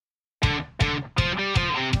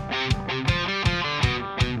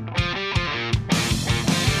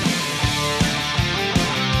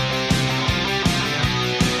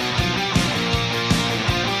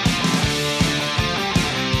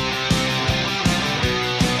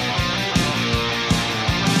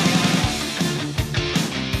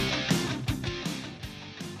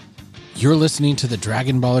You're listening to the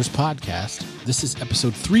Dragon Ballers podcast. This is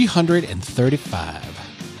episode 335.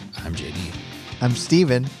 I'm JD. I'm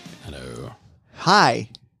Steven. Hello. Hi.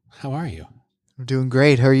 How are you? I'm doing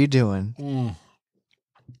great. How are you doing?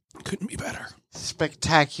 Couldn't be better.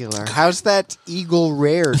 Spectacular. How's that Eagle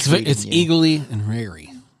Rare? It's you? eagly and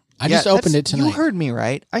rarey. I just opened it tonight. You heard me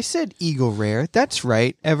right. I said Eagle Rare. That's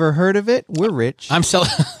right. Ever heard of it? We're rich. I'm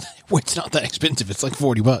selling. It's not that expensive. It's like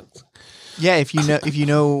 $40. Yeah, if you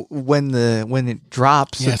know when it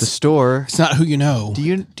drops at the store. It's not who you know.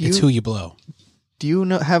 It's who you blow. Do you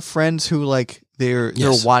have friends who like they're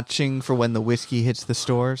watching for when the whiskey hits the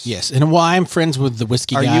stores? Yes, and I'm friends with the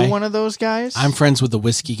whiskey guy. Are you one of those guys? I'm friends with the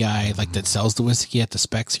whiskey guy, like that sells the whiskey at the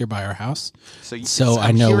Specs here by our house. So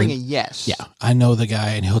I know. Hearing a yes. Yeah, I know the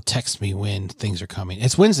guy, and he'll text me when things are coming.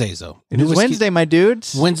 It's Wednesdays though. It is Wednesday, my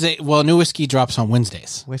dudes. Wednesday. Well, new whiskey drops on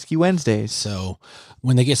Wednesdays. Whiskey Wednesdays. So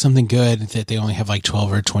when they get something good that they only have like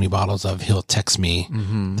 12 or 20 bottles of, he'll text me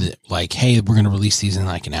like, "Hey, we're going to release these in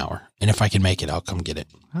like an hour, and if I can make it, I'll come get it."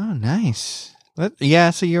 Oh, nice.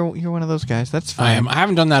 So you're one of those guys. That's fine. I am. I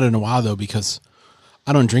haven't done that in a while though because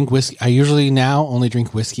I don't drink whiskey. I usually now only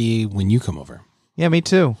drink whiskey when you come over. Yeah, me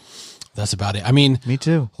too. That's about it. I mean, me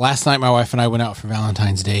too. Last night, my wife and I went out for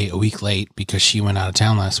Valentine's Day a week late because she went out of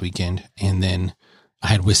town last weekend, and then I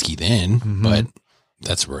had whiskey then, but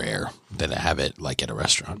that's rare that I have it like at a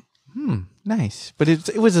restaurant. Nice, but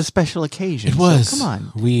it was a special occasion. It was. So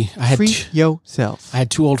come on, treat yourself. I had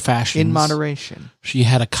 2 old fashions in moderation. She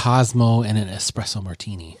had a Cosmo and an espresso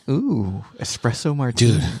martini. Ooh, espresso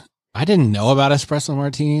martini, dude! I didn't know about espresso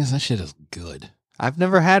martinis. That shit is good. I've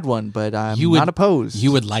never had one, but I'm not opposed.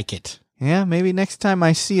 You would like it. Yeah, maybe next time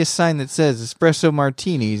I see a sign that says espresso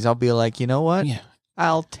martinis, I'll be like, you know what? Yeah,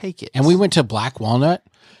 I'll take it. And we went to Black Walnut,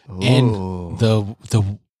 and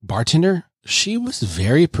the bartender, she was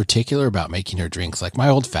very particular about making her drinks. Like my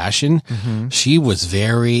old fashioned, she was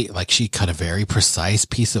very, like she cut a very precise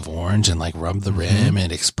piece of orange and like rubbed the rim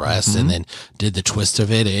and expressed and then did the twist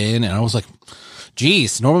of it in. And I was like,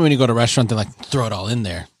 geez, normally when you go to a restaurant, they like throw it all in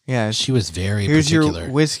there. Yeah. She was very Here's particular.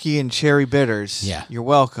 Your whiskey and cherry bitters. Yeah. You're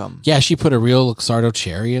welcome. Yeah, she put a real Luxardo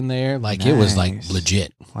cherry in there. Like it was like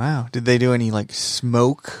legit. Wow. Did they do any like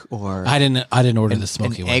smoke or? I didn't order the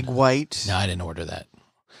smoky one. Egg white? No, I didn't order that.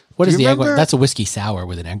 What is the egg white? That's a whiskey sour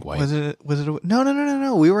with an egg white. Was it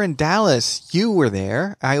no. We were in Dallas. You were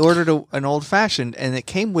there. I ordered an old fashioned and it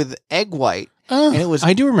came with egg white. And it was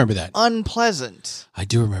I do remember that. Unpleasant. I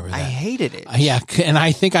do remember that. I hated it. Yeah, and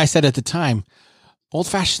I think I said at the time, old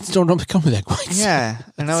fashions don't come with egg whites. Yeah,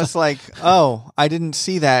 and I was like, "Oh, I didn't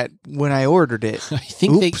see that when I ordered it." I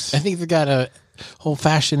think they got a old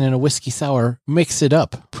fashioned and a whiskey sour. Mix it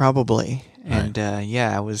up, probably. And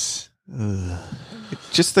I was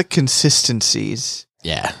just the consistencies.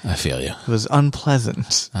 Yeah, I feel you. It was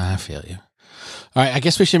unpleasant. I feel you. All right, I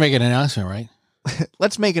guess we should make an announcement, right?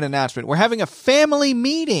 Let's make an announcement. We're having a family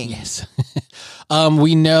meeting. Yes.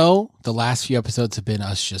 We know the last few episodes have been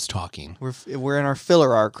us just talking. We're in our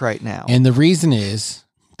filler arc right now. And the reason is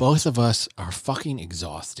both of us are fucking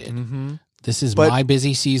exhausted. This is my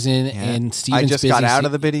busy season and Steven's busy season. I just got out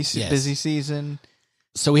of the busy season.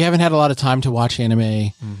 So we haven't had a lot of time to watch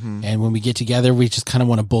anime. And when we get together, we just kind of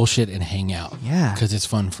want to bullshit and hang out. Yeah. Because it's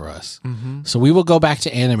fun for us. So we will go back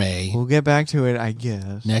to anime. We'll get back to it, I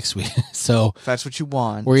guess. Next week. So if that's what you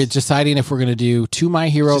want. We're deciding if we're going to do 2 My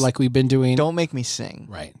Hero like we've been doing. Don't make me sing.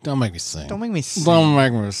 Right. Don't make me sing. Don't make me sing. Don't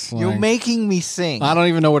make me sing. You're making me sing. I don't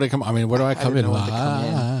even know where to come. I mean, where do I come in?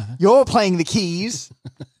 You're playing the keys.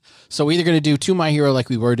 So we're either going to do 2 My Hero like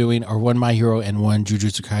we were doing, or 1 My Hero and 1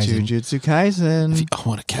 Jujutsu Kaisen. Jujutsu Kaisen. If you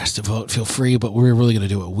want to cast a vote, feel free, but we're really going to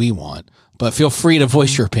do what we want. But feel free to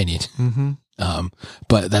voice your opinion.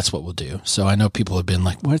 But that's what we'll do. So I know people have been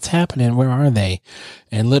like, what's happening? Where are they?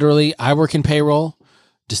 And literally, I work in payroll.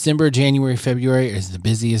 December, January, February is the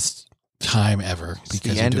busiest time ever. It's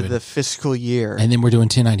the end of the fiscal year. And then we're doing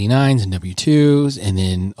 1099s and W-2s and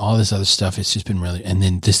then all this other stuff. It's just been really, and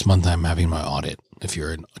then this month I'm having my audit. If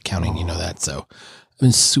you're in accounting, you know that. So I've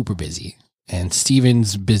been super busy. And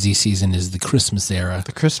Steven's busy season is the Christmas era.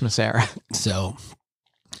 The Christmas era. So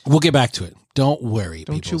we'll get back to it. Don't worry.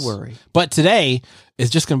 Don't you worry. But today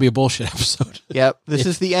is just going to be a bullshit episode. Yep. This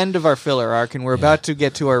is the end of our filler arc, and we're about to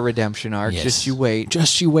get to our redemption arc. Yes. Just you wait.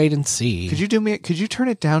 Just you wait and see. Could you turn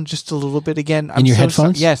it down just a little bit again? In your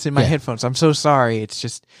headphones? Yes, in my headphones. I'm so sorry. It's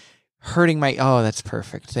just hurting my... Oh, that's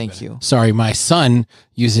perfect. Thank you. Sorry, my son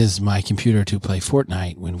uses my computer to play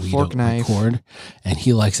Fortnite when we don't record, and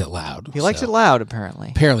he likes it loud. He likes it loud, apparently.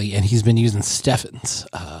 Apparently, and he's been using Stefan's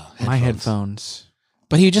my headphones.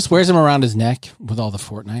 But he just wears them around his neck with all the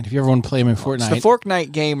Fortnite. If you ever want to play him in Fortnite... It's the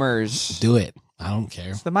Fortnite gamers. Do it. I don't care.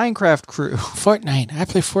 It's the Minecraft crew. Fortnite. I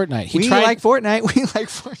play Fortnite. We like Fortnite. We like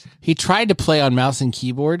Fortnite. He tried to play on mouse and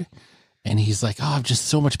keyboard, and he's like, "Oh, I'm just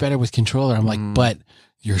so much better with controller." I'm like, "But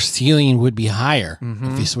your ceiling would be higher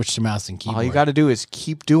if you switch to mouse and keyboard." All you got to do is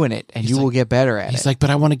keep doing it, and you will get better at it. He's like, "But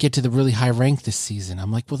I want to get to the really high rank this season."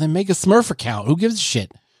 I'm like, "Well, then make a Smurf account. Who gives a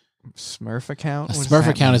shit?" Smurf account? A Smurf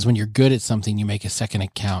account is when you're good at something, you make a second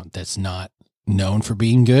account that's not known for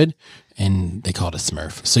being good, and they call it a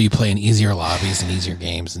Smurf. So you play in easier lobbies and easier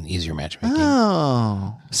games and easier matchmaking.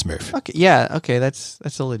 Oh. Smurf. Okay. Yeah. Okay. That's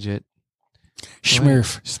a legit.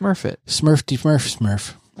 Smurf. Smurf it.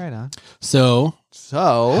 Smurf. Right on. So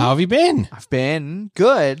how have you been? I've been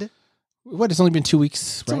good. What? It's only been 2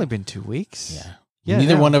 weeks. It's only been 2 weeks. Yeah. Yeah,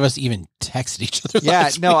 Neither one of us even texted each other. Yeah,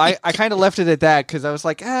 last no, week. I kind of left it at that because I was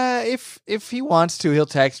like, if he wants to, he'll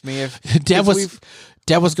text me. Deb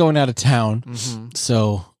was going out of town,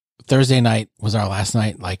 so Thursday night was our last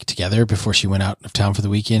night like together before she went out of town for the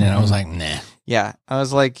weekend, and I was like, nah. Yeah, I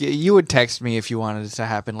was like, you would text me if you wanted it to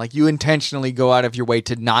happen. Like you intentionally go out of your way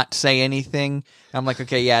to not say anything. I'm like,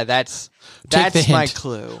 okay, yeah, that's my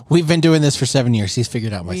clue. We've been doing this for 7 years. He's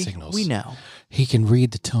figured out my signals. We know. He can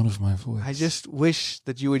read the tone of my voice. I just wish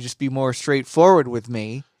that you would just be more straightforward with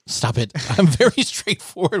me. Stop it. I'm very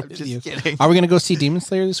straightforward with you. Kidding. Are we going to go see Demon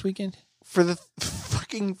Slayer this weekend? For the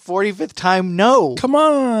fucking 45th time, no. Come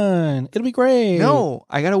on. It'll be great. No,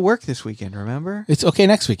 I got to work this weekend, remember? It's okay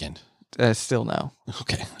next weekend. Still no.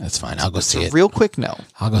 Okay, that's fine. I'll go see it. Real quick, no.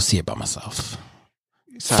 I'll go see it by myself.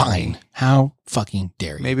 Sorry. Fine. How fucking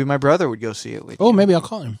dare you? Maybe my brother would go see it with you. Oh, maybe I'll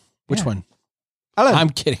call him. Which Yeah. one? Hello. I'm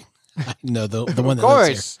kidding. I know the one that Of lives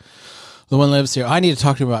course. here. The one that lives here. I need to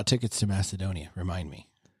talk to him about tickets to Macedonia. Remind me.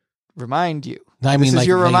 Remind you. I mean, This is like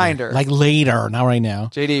your later. reminder. Like later, not right now.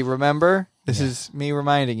 JD, remember? This is me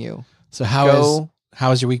reminding you. So how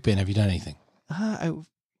has your week been? Have you done anything?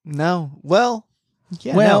 No. Well,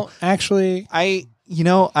 yeah. Well, no. actually, I did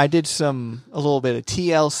a little bit of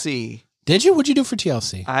TLC. did you? What'd you do for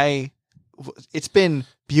TLC? It's been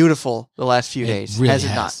beautiful the last few days. Really has it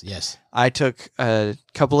has. not? Yes. I took a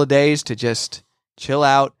couple of days to just chill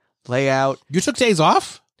out, lay out. You took days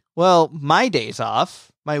off? Well, my days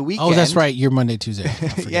off, my weekend. Oh, that's right. You're Monday, Tuesday. I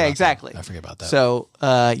forget Yeah, about exactly. that. I forget about that. So,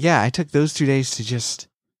 I took those 2 days to just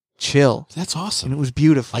chill. That's And awesome. it was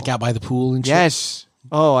beautiful. Like out by the pool and shit? Yes.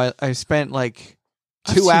 Oh, I spent like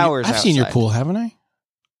 2 hours I've seen your outside. pool, haven't I?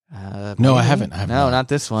 No, I haven't. No, not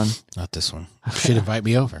this one. Not this one. You should invite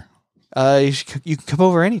me over. You can come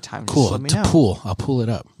over anytime. Just Cool. let me To know. pool. I'll pull it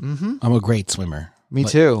up. Mm-hmm. I'm a great swimmer. Me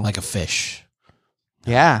Like- too. Like a fish.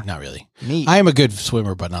 Yeah. Not really. Neat. I am a good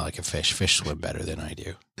swimmer, but not like a fish. Fish swim better than I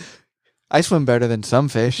do. I swim better than some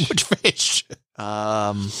fish. Which fish?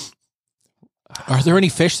 Um. Are there any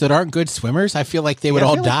fish that aren't good swimmers? I feel like they would Yeah, I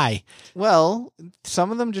all feel like- die. Well,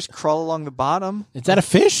 some of them just crawl along the bottom. Is that a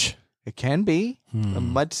fish? It can be Hmm. a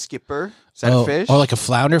mud skipper. Is that a fish? Or like a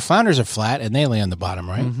flounder. Flounders are flat and they lay on the bottom,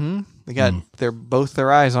 right? Mm-hmm. They got both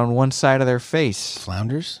their eyes on one side of their face.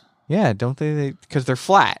 Flounders? Yeah, don't they? Because they're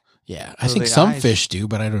flat. Yeah, I So think the some eyes- fish do,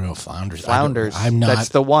 but I don't know flounders. Flounders. I'm not. That's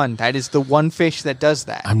the one. That is the one fish that does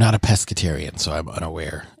that. I'm not a pescatarian, so I'm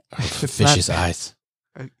unaware of fish's not- eyes.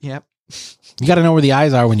 Yep, You got to know where the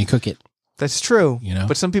eyes are when you cook it. that's true. You know?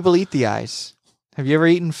 But some people eat the eyes. Have you ever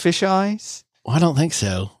eaten fish eyes? Well, I don't think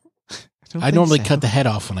so. don't I think normally so. cut the head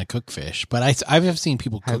off when I cook fish, but I've seen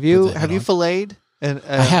people cook. Have you with the head on. filleted? I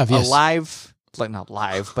have, yes. A live, like not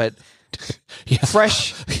live, but Yeah.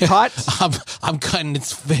 fresh cut. I'm cutting the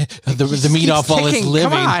just meat keeps off while it's ticking. living.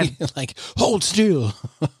 Come on. Like, hold still.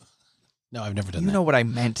 No, I've never done You that. know what I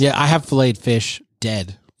meant. Yeah, I have filleted fish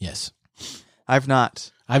dead. Yes. I've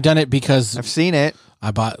not. I've done it because I've seen it.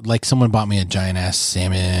 I bought, like, someone bought me a giant ass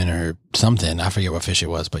salmon or something. I forget what fish it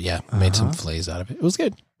was, but yeah, made some fillets out of it. It was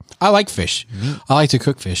good. I like fish. I like to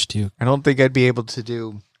cook fish too. I don't think I'd be able to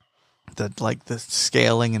do the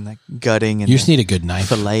scaling and the gutting and You just the need a good knife.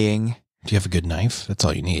 filleting. Do you have a good knife? That's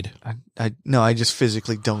all you need. I just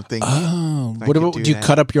physically don't think. Oh, I what could about? do Do you that.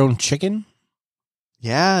 cut up your own chicken?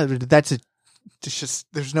 Yeah, it's just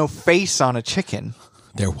there's no face on a chicken.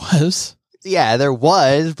 There was. Yeah, there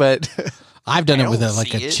was, but I've done I it with don't a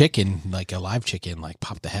see it. chicken, like a live chicken, like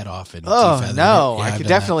pop the head off and oh defeather no, it. Yeah, I I've could done that.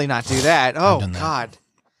 definitely not do that. Oh done that. God.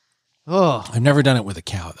 Oh, I've never done it with a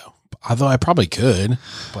cow though. Although I probably could,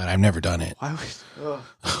 but I've never done it. why would?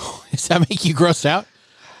 Does that make you grossed out?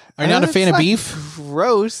 Are you not a It's fan of not beef?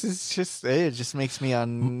 Gross. It just makes me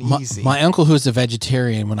uneasy. My uncle, who was a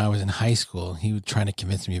vegetarian when I was in high school, he was trying to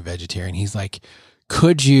convince me to be a vegetarian. He's like,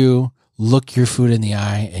 could you look your food in the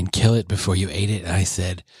eye and kill it before you ate it? And I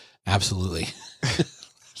said, absolutely.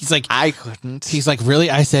 He's like, I couldn't. he's like, really?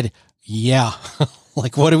 I said, yeah.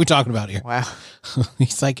 Like, what are we talking about here? Wow.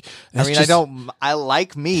 He's like, I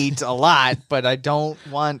like meat a lot, but I don't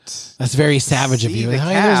want. That's very savage of you. The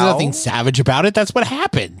There's nothing savage about it. That's what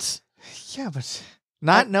happens. Yeah, but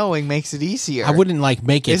not knowing makes it easier. I wouldn't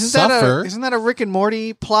make it suffer. Isn't that a Rick and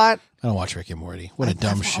Morty plot? I don't watch Rick and Morty. What a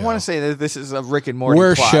dumb show. I want to say that this is a Rick and Morty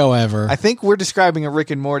worst plot. show ever. I think we're describing a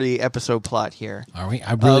Rick and Morty episode plot here. Are we?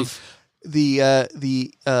 I really.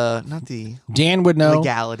 Not the Dan would know.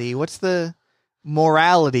 Legality. What's the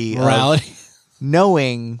morality? Morality.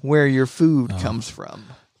 Knowing where your food comes from.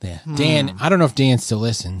 Yeah. Dan, I don't know if Dan still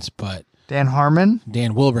listens, but. Dan Harmon?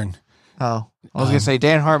 Dan Wilburn. Oh. I was going to say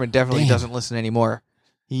Dan Harmon definitely doesn't listen anymore.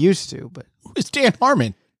 He used to, but. Who's Dan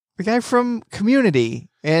Harmon? The guy from Community.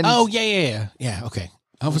 And Yeah, okay.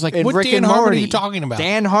 I was like, what Rick Dan Harmon are you talking about?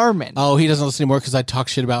 Dan Harmon. Oh, he doesn't listen anymore because I talk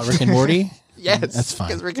shit about Rick and Morty? Yes. That's fine.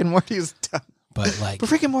 Because Rick and Morty is dumb. But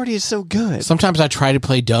Rick and Morty is so good. Sometimes I try to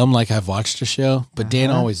play dumb like I've watched a show, but Dan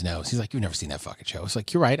always knows. He's like, you've never seen that fucking show. It's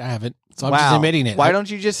like, you're right, I haven't. So I'm just admitting it. Why don't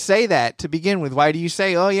you just say that to begin with? Why do you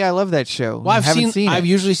say, oh yeah, I love that show? Well, I've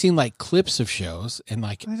usually seen clips of shows and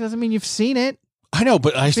That doesn't mean you've seen it. I know,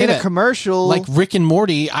 but I say a commercial like Rick and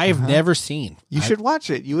Morty. I have never seen. You should watch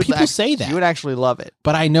it. People say that you would actually love it.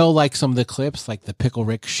 But I know some of the clips, like the Pickle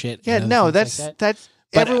Rick shit. Yeah, no, that's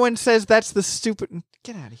everyone says that's the stupid.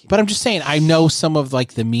 Get out of here. But I'm just saying, I know some of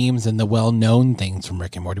the memes and the well-known things from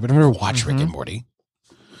Rick and Morty, but I've never watched Rick and Morty.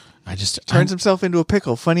 I just turns himself into a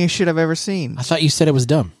pickle. Funniest shit I've ever seen. I thought you said it was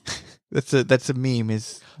dumb. That's a meme.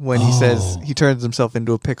 Is when he says he turns himself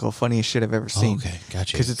into a pickle. Funniest shit I've ever seen. Okay,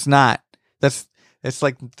 gotcha. Because it's not. It's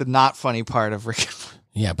like the not funny part of Rick and Morty.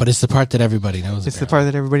 Yeah, but it's the part that everybody knows. It's the part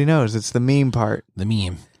that everybody knows. It's the meme part. The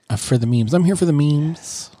meme. For the memes. I'm here for the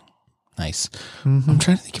memes. Nice. I'm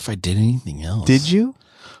trying to think if I did anything else. Did you?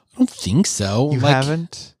 I don't think so. You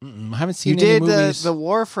haven't? I haven't seen any movies. You did the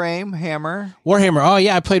Warframe Hammer. Warhammer. Oh,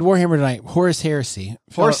 yeah, I played Warhammer tonight. Horus Heresy.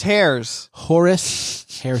 Horus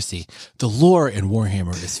Heresy. The lore in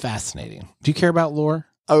Warhammer is fascinating. Do you care about lore?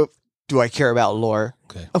 Oh, do I care about lore?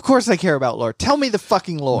 Okay. Of course I care about lore. Tell me the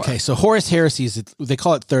fucking lore. Okay, so Horus Heresy they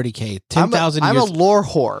call it 30K. 10,000 years. I'm a lore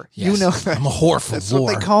whore. Yes, you know that. I'm a whore for That's lore.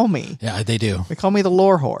 That's what they call me. Yeah, they do. They call me the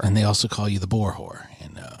lore whore. And they also call you the boar whore.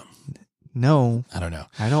 And no. I don't know.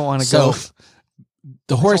 I don't want to go.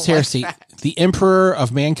 The Horus Heresy, the Emperor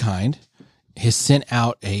of Mankind, has sent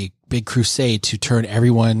out a big crusade to turn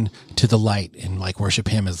everyone to the light and worship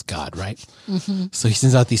him as God, right? Mm-hmm. So he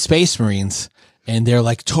sends out these space marines and they're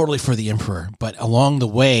totally for the Emperor. But along the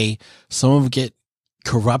way, some of them get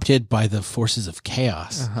corrupted by the forces of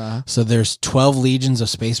chaos. So there's 12 legions of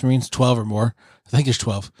space marines, 12 or more. I think there's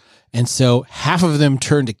 12. And so half of them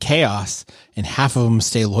turn to chaos and half of them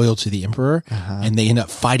stay loyal to the Emperor and they end up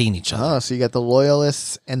fighting each other. Oh, so you got the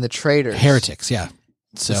loyalists and the traitors. Heretics, yeah.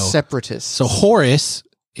 So the separatists. So Horus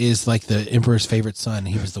is the Emperor's favorite son.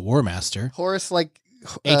 He was the War Master. Horus,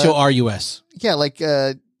 Horus. Yeah,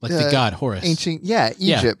 the god Horus. Ancient,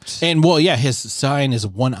 Egypt. Yeah. And his sign is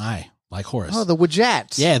one eye. Like Horus. Oh, the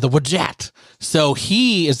Wadjat. Yeah, the Wadjat. So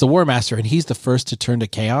he is the War Master, and he's the first to turn to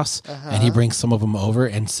chaos, and he brings some of them over.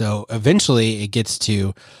 And so eventually it gets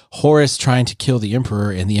to Horus trying to kill the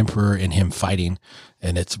Emperor, and the Emperor and him fighting.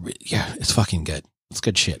 And it's fucking good. It's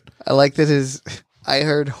good shit. I like that I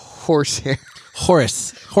heard horsehair.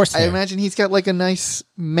 Horsehair. I imagine he's got a nice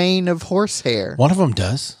mane of horsehair. One of them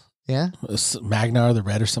does. Yeah? Magnar the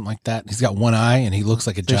Red or something like that. He's got one eye and he looks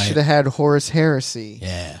like a giant. They should have had Horus Heresy.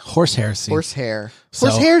 Yeah, Horse Heresy. Horsehair.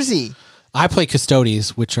 Horse Heresy. I play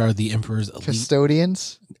Custodes, which are the Emperor's elite.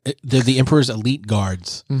 Custodians? They're the Emperor's elite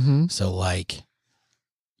guards. Mm-hmm. So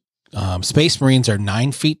Space Marines are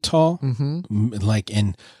 9 feet tall. Mm-hmm.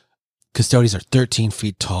 And Custodes are 13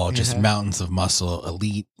 feet tall, just mountains of muscle,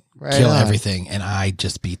 elite. Right kill on. everything, and I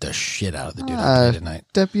just beat the shit out of the dude I played tonight.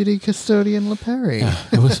 Deputy Custodian LePerry. Yeah,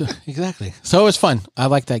 it was exactly. So it was fun. I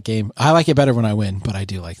like that game. I like it better when I win, but I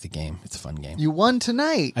do like the game. It's a fun game. You won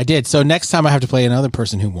tonight. I did. So next time I have to play another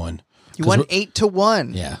person who won. You won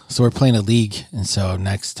 8-1. Yeah. So we're playing a league, and so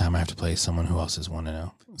next time I have to play someone who else is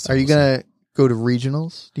 1-0. So are you gonna go to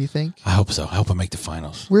regionals? Do you think? I hope so. I hope I make the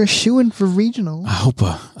finals. We're shooing for regionals. I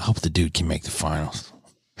hope the dude can make the finals.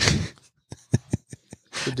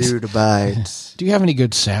 The dude abides. Do you have any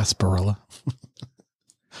good sarsaparilla?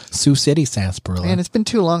 Sioux City sarsaparilla. Man, it's been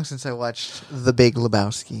too long since I watched The Big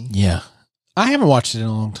Lebowski. Yeah. I haven't watched it in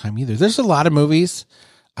a long time either. There's a lot of movies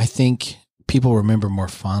I think people remember more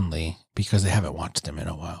fondly because they haven't watched them in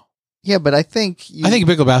a while. Yeah, but I think Big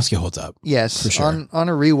Lebowski holds up. Yes, for sure. On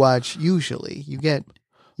a rewatch, usually you get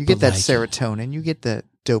that serotonin, you get that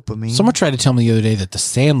dopamine. Someone tried to tell me the other day that The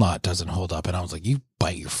Sandlot doesn't hold up, and I was like, "You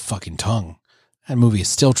bite your fucking tongue." That movie is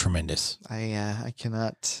still tremendous. I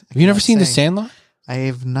cannot. Have you never seen The Sandlot? I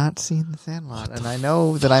have not seen The Sandlot, and I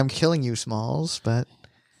know that I'm killing you, Smalls. But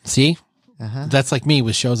see, that's like me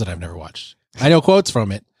with shows that I've never watched. I know quotes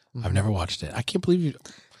from it. I've never watched it. I can't believe you.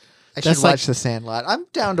 I should watch The Sandlot. I'm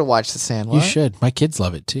down to watch The Sandlot. You should. My kids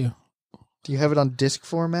love it too. Do you have it on disc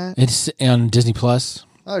format? It's on Disney Plus.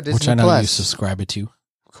 Oh, Disney Plus. Which I know you subscribe it to.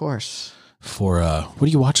 Of course. For what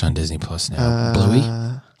do you watch on Disney Plus now? Bluey?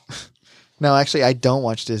 No, actually, I don't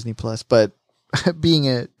watch Disney Plus, but being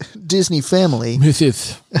a Disney family,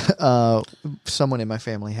 someone in my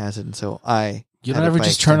family has it, and so You don't ever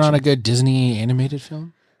just turn on a good Disney animated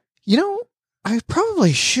film? You know, I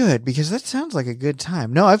probably should, because that sounds like a good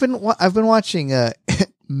time. No, I've been watching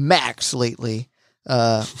Max lately.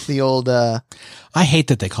 The old I hate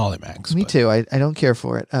that they call it Max. Me too. I don't care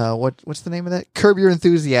for it. What's the name of that? Curb Your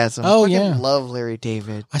Enthusiasm. Oh, yeah. Love Larry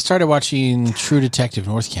David. I started watching True Detective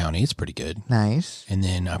North County. It's pretty good. Nice. And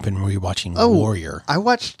then I've been rewatching Warrior. I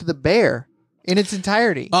watched The Bear in its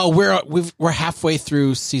entirety. Oh, we're halfway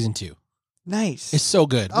through season 2. Nice. It's so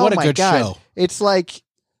good. What a good show. It's like,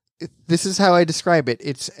 this is how I describe it.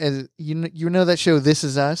 It's as you know that show This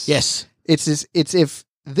Is Us? Yes. It's if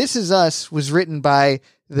This Is Us was written by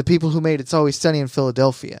the people who made It's Always Sunny in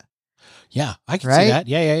Philadelphia. Yeah, I can see that.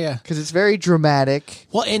 Yeah. Because it's very dramatic.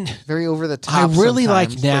 Well, and very over the top. I really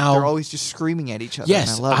like now. They're always just screaming at each other.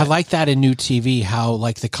 Yes, and I like that in new TV. How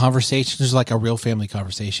like the conversation is like a real family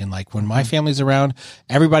conversation. Like when my family's around,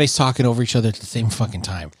 everybody's talking over each other at the same fucking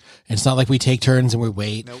time. And it's not like we take turns and we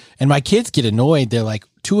wait. Nope. And my kids get annoyed. They're like,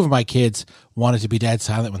 2 of my kids wanted to be dead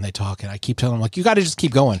silent when they talk, and I keep telling them like, you got to just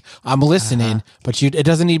keep going. I'm listening, but it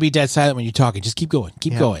doesn't need to be dead silent when you're talking. Just keep going,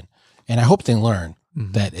 keep going. And I hope they learn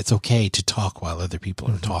that it's okay to talk while other people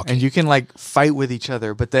are talking. And you can like fight with each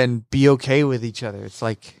other, but then be okay with each other. It's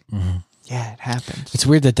like, yeah, it happens. It's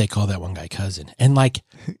weird that they call that one guy cousin. And like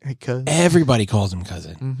everybody calls him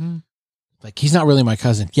cousin. Mm-hmm. Like he's not really my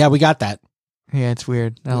cousin. Yeah, we got that. Yeah, it's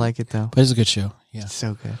weird. I like it though. But it's a good show. Yeah. It's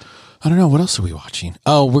so good. I don't know. What else are we watching?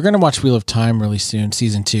 Oh, we're going to watch Wheel of Time really soon,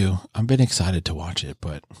 season 2. I've been excited to watch it,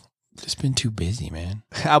 but it's been too busy, man.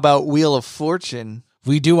 How about Wheel of Fortune?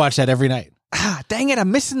 We do watch that every night. Ah, dang it.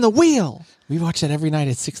 I'm missing the wheel. We watch that every night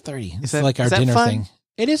at 6:30. It's that, like our dinner fun? thing.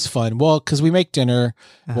 It is fun. Well, because we make dinner.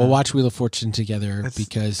 We'll watch Wheel of Fortune together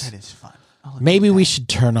because that is fun. Maybe we should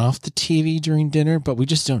turn off the TV during dinner, but we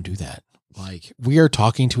just don't do that. Like we are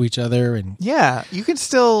talking to each other and yeah, you can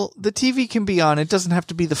still, the TV can be on. It doesn't have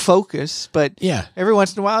to be the focus, but yeah, every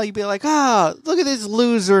once in a while you'd be like, look at this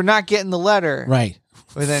loser not getting the letter. Right.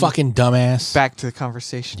 Fucking dumbass. Back to the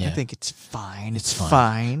conversation. Yeah. I think it's fine. It's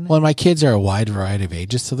fine. Well, my kids are a wide variety of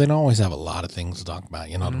ages, so they don't always have a lot of things to talk about.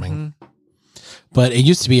 You know what I mean? But it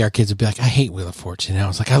used to be our kids would be like, I hate Wheel of Fortune. And I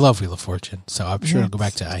was like, I love Wheel of Fortune. So I'm sure I'll go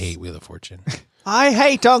back to I hate Wheel of Fortune. I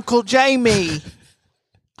hate Uncle Jamie.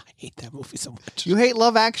 I hate that movie so much. You hate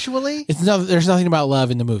Love Actually? There's nothing about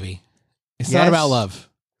love in the movie. It's not about love.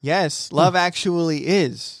 Yes, Love Actually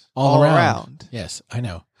is all around. Yes, I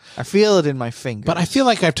know. I feel it in my fingers. But I feel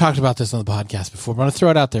like I've talked about this on the podcast before, but I'm going to throw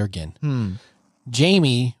it out there again.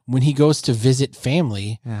 Jamie, when he goes to visit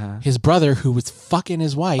family, his brother, who was fucking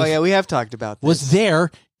his wife. Oh, yeah, we have talked about this. Was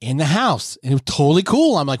there in the house. And it was totally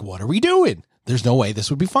cool. I'm like, what are we doing? There's no way this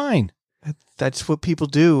would be fine. That's what people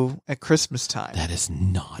do at Christmas time. That is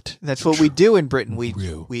not. That's what we do in Britain.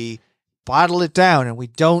 We bottle it down and we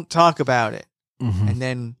don't talk about it. And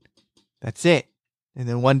then that's it. And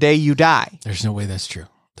then one day you die. There's no way that's true.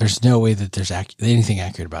 There's no way that there's anything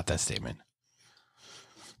accurate about that statement.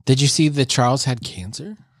 Did you see that Charles had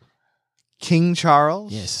cancer? King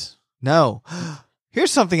Charles? Yes. No. Here's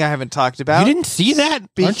something I haven't taled about. You didn't see that?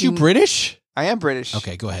 Aren't you British? I am British.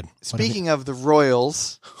 Okay, go ahead. Speaking of the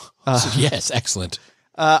royals. Yes, excellent.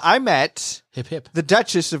 I met hip hip the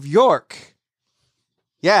Duchess of York.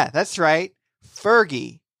 Yeah, that's right.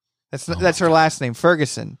 Fergie. That's her last name,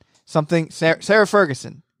 Ferguson. Sarah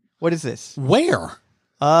Ferguson. What is this? Where?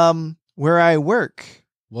 Where I work.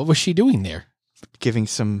 What was she doing there? Giving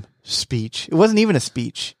some speech. It wasn't even a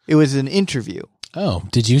speech. It was an interview. Oh,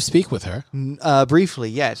 did you speak with her? Briefly,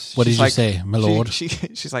 yes. What did you say, my lord?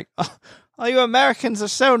 She's like, oh, you Americans are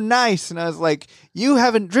so nice. And I was like, you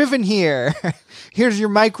haven't driven here. Here's your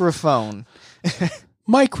microphone.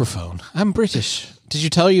 Microphone. I'm British. Did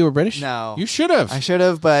you tell her you were British? No. You should have. I should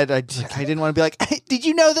have, but I didn't want to be like, did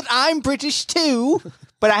you know that I'm British too?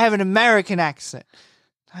 But I have an American accent.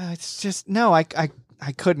 It's just, no, I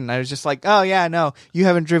couldn't. I was just like, oh, yeah, no, you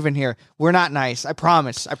haven't driven here. We're not nice. I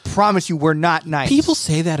promise. I promise you we're not nice. People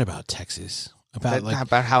say that about Texas.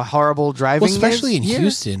 about how horrible driving is. Especially in here?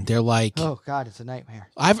 Houston, they're like, Oh God, it's a nightmare.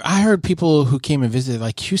 I heard people who came and visited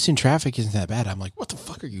like Houston traffic isn't that bad. I'm like, what the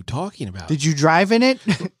fuck are you talking about? Did you drive in it?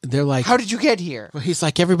 They're like, How did you get here? well, he's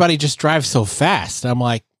like, everybody just drives so fast. I'm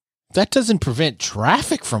like, that doesn't prevent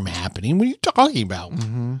traffic from happening. What are you talking about?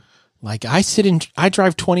 Mm-hmm. Like I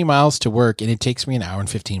drive 20 miles to work and it takes me an hour and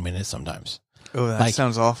 15 minutes sometimes. Oh, that Like,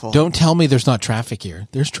 sounds awful. Don't tell me there's not traffic here.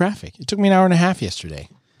 There's traffic. It took me an hour and a half yesterday.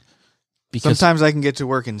 Because Sometimes I can get to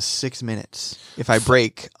work in 6 minutes if I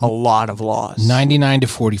break a lot of laws. 99 to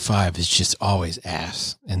 45 is just always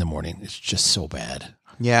ass in the morning. It's just so bad.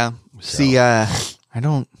 Yeah. So- See, I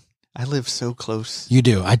live so close. You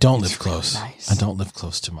do. I don't It's live close. really nice. I don't live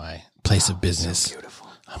close to my place of business. So beautiful.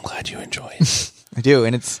 I'm glad you enjoy it. I do,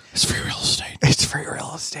 and it's It's free real estate. free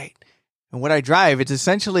real estate. And what I drive, it's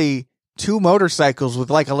essentially 2 motorcycles with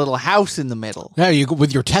like a little house in the middle. Yeah, you go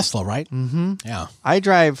with your Tesla, right? Mm-hmm. Yeah. I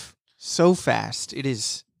drive so fast. It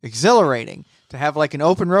is exhilarating to have like an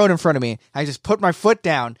open road in front of me. I just put my foot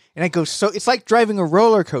down and I go it's like driving a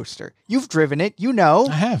roller coaster. You've driven it, you know.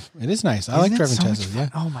 I have. It is nice. I Isn't like it driving so much Teslas. fun? Yeah.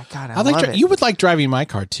 Oh my God. I like love it. you would like driving my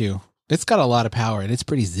car too. It's got a lot of power and it's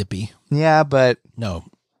pretty zippy. Yeah, but No,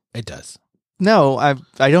 it does. no, I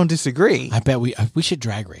don't disagree. I bet we should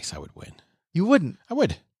drag race. I would win. You wouldn't. I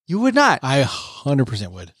would. You would not. I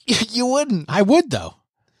 100% would. You wouldn't. I would though.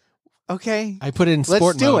 Okay. I put it in Let's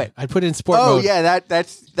sport do mode. it. I'd put it in sport Oh mode yeah,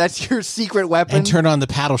 that's your secret weapon. and turn on the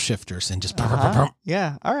paddle shifters and just. Uh-huh.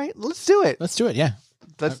 Yeah. All right. Let's do it. Let's do it. Yeah.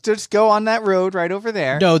 Let's just go on that road right over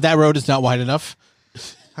there. No, that road is not wide enough,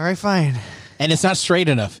 All right. Fine. and it's not straight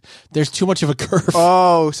enough. There's too much of a curve.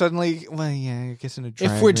 Oh, suddenly. Well, yeah. I guess in a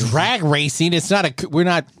drag if we're race. drag racing, it's not a. We're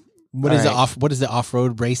not. What is All right. What is the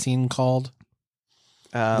off-road racing called?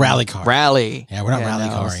 Rally car. Rally. Yeah, we're not rally no,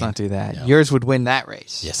 carring. Let's not do that. No. Yours would win that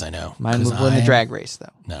race. Yes, I know. Mine 'Cause would win the I- drag race,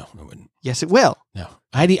 though. No, it wouldn't. Yes, it will. No,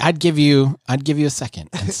 I'd give you a second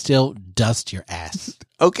and still dust your ass.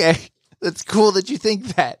 Okay. That's cool that you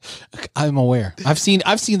think that. I'm aware. I've seen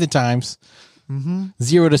the times. Mm-hmm.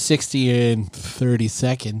 0 to 60 in 30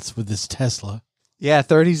 seconds with this Tesla. Yeah,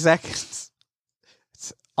 30 seconds.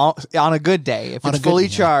 It's on a good day. If On it's a good- fully yeah.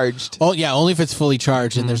 charged. Oh yeah, only if it's fully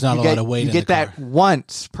charged and there's not a lot of weight. You in get the that car.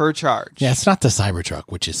 once per charge. Yeah, it's not the Cybertruck,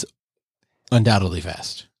 which is undoubtedly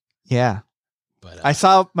fast. Yeah. But I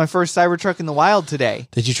saw my first Cybertruck in the wild today.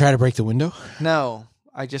 did you try to break the window? No,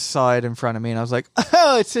 I just saw it in front of me and I was like,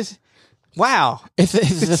 oh, it's just, wow. It's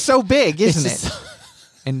It's so big, isn't it's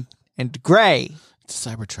it? And gray. It's a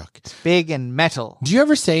Cybertruck. Big and metal. Do you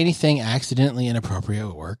ever say anything accidentally inappropriate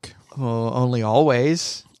at work? Well, only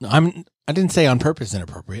always. I didn't say on purpose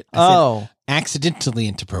inappropriate. I Oh. said accidentally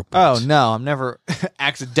inappropriate. Oh, no, I'm never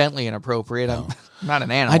accidentally inappropriate. I'm not an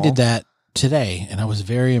animal. I did that today, and I was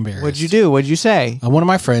very embarrassed. What'd you do? What'd you say? One of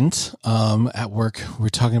my friends at work, we're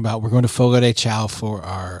talking about we're going to Fogo de Chao for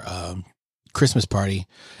our Christmas party,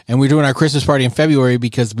 and we're doing our Christmas party in February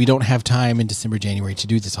because we don't have time in December, January to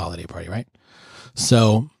do this holiday party, right?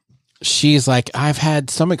 So she's like, I've had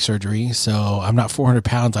stomach surgery, so I'm not 400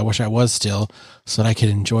 pounds. I wish I was still, so that I could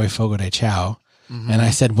enjoy Fogo de Chao. And I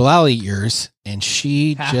said, well, I'll eat yours. And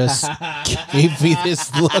she just gave me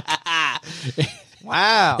this look.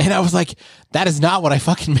 Wow. And I was like, that is not what I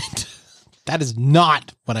fucking meant. That is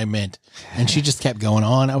not what I meant. And she just kept going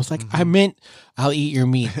on. I was like, I meant I'll eat your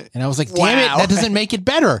meat. And I was like, damn Wow. it, that doesn't make it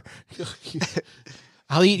better.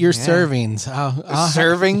 I'll eat your servings.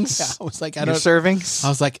 Servings? Yeah, I was like, Your servings? I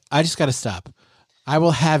was like, I just got to stop. I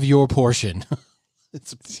will have your portion.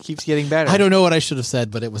 It keeps getting better. I don't know what I should have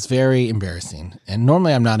said, but it was very embarrassing. And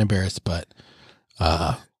normally I'm not embarrassed, but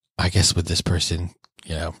I guess with this person,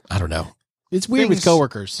 I don't know. It's weird with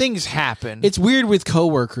coworkers. Things happen. It's weird with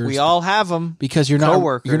coworkers. We all have them. because you're not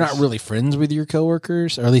Coworkers. really friends with your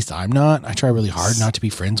coworkers, or at least I'm not. I try really hard not to be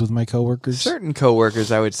friends with my coworkers. Certain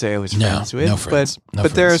coworkers I would say I was No, friends with. no friends. No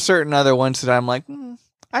but there are friends. certain other ones that I'm like,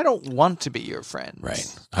 I don't want to be your friend.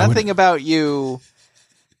 Right. I Nothing about you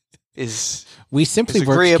is We simply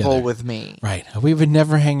work agreeable together. with me. Right. We would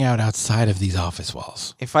never hang out outside of these office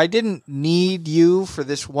walls. If I didn't need you for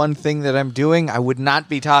this one thing that I'm doing, I would not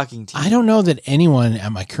be talking to you. I don't know that anyone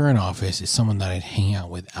at my current office is someone that I'd hang out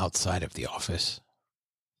with outside of the office,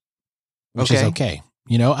 which is okay. I've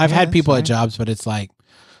Yeah, had people that's at jobs, but it's like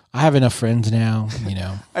I have enough friends now.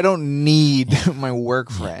 I don't need my work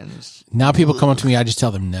friends. Now people come up to me, I just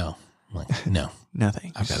tell them no. I'm like, no,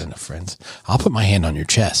 Nothing. I've got enough friends. I'll put my hand on your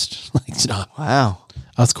chest. Like, stop. Wow.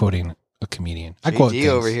 I was quoting a comedian. I quote JD things.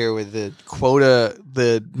 over here with the quota,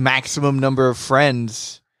 the maximum number of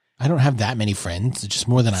friends. I don't have that many friends. It's just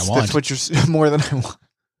more than I want. That's what you're more than I want.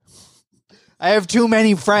 I have too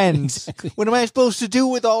many friends. Exactly. What am I supposed to do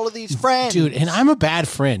with all of these friends? Dude, and I'm a bad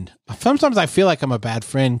friend. Sometimes I feel like I'm a bad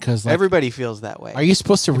friend because like, everybody feels that way. are you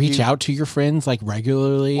supposed to reach out to your friends like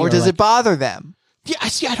regularly? Or does like, it bother them? Yeah,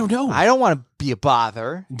 see, I don't know. I don't want to be a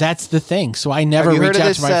bother. That's the thing. So I never Have you reach heard of out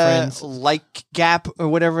this, to my friends. like gap or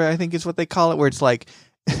whatever I think is what they call it, where it's like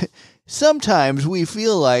sometimes we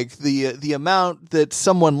feel like the amount that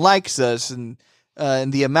someone likes us and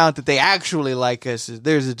the amount that they actually like us,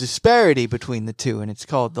 there's a disparity between the two, and it's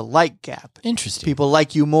called the like gap. Interesting. People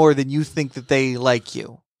like you more than you think that they like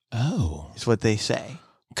you. Oh, Is what they say.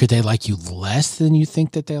 could they like you less than you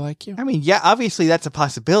think that they like you? I mean, yeah, obviously that's a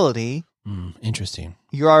possibility. Interesting.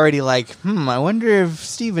 You're already like, I wonder if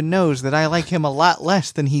Steven knows that I like him a lot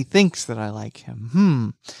less than he thinks that I like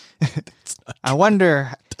him. I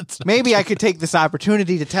wonder, maybe I could take this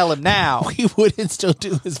opportunity to tell him now. We wouldn't still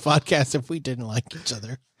do this podcast if we didn't like each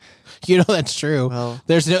other. You know that's true. Well,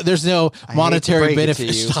 there's no I hate monetary to break it to benefit.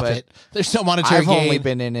 you, Stop but it. There's no monetary I've gain. only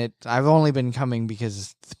been in it. I've only been coming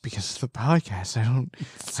because of the podcast.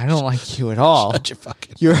 I don't like you at all. Shut your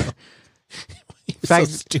fucking You're mouth. You're fact-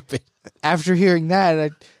 so stupid. After hearing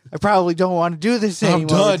that, I probably don't want to do this I'm anymore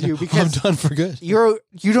done. with you I'm because done for good.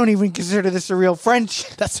 you don't even consider this a real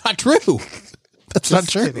friendship. That's not true. That's not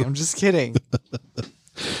Just true. kidding. I'm just kidding.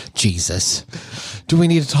 Jesus. Do we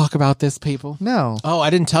need to talk about this, people? No. Oh, I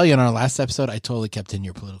didn't tell you in our last episode. I totally kept in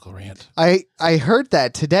your political rant. I heard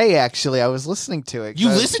that today, actually. I was listening to it. You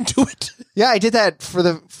listened to it? Yeah, I did that for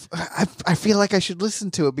the... I feel like I should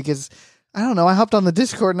listen to it because, I don't know, I hopped on the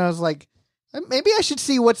Discord and I was like, maybe I should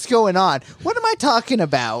see what's going on. What am I talking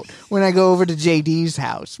about when I go over to JD's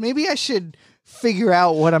house? Maybe I should figure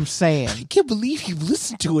out what I'm saying. I can't believe you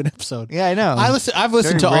listened to an episode. Yeah, I know. I've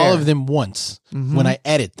listened to Very all rare. of them once when I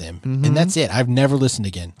edit them, and that's it. I've never listened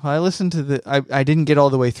again. Well, I listened to I didn't get all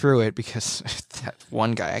the way through it because that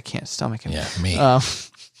one guy, I can't stomach him. Yeah, me. No.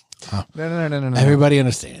 Everybody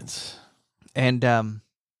understands. And I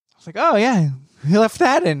was like, oh, yeah, he left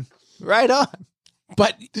that in. Right on.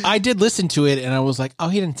 But I did listen to it, and I was like, oh,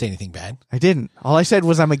 he didn't say anything bad. I didn't. All I said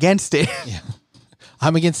was I'm against it. Yeah.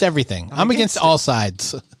 I'm against everything. I'm against all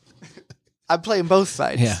sides. I'm playing both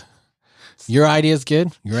sides. Yeah. Your idea is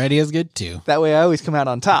good. Your idea is good, too. That way I always come out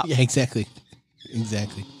on top. Yeah, exactly.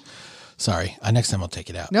 Exactly. Sorry. Next time I'll take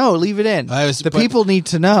it out. No, leave it in. The people need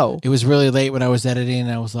to know. It was really late when I was editing,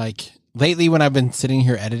 and I was like, lately when I've been sitting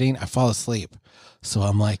here editing, I fall asleep. So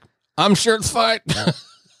I'm like, I'm sure it's fine.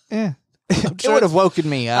 Yeah. It would have woken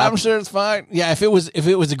me up. I'm sure it's fine. Yeah, if it was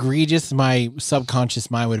egregious, my subconscious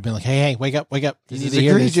mind would have been like, hey, wake up. You This need is to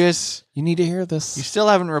hear egregious. this. You need to hear You this. still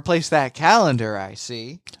haven't replaced that calendar, I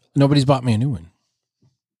see. Nobody's bought me a new one.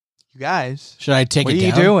 You guys. Should I take What it are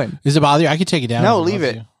you down? doing? Does it bother you? I could take it down. No, if it leave bothers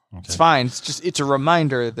it. you. Okay. It's fine. It's a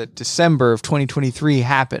reminder that December of 2023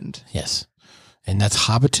 happened. Yes. And that's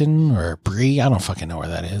Hobbiton or Bree. I don't fucking know where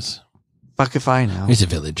that is. Fuck if I know. It's a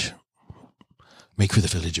village. Make for the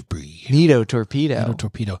village of Bree. Nito Torpedo. Little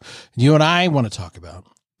torpedo. You know what I want to talk about?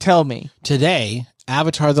 Tell me. Today,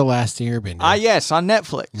 Avatar The Last Airbender. Yes, on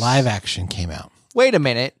Netflix. Live action came out. Wait a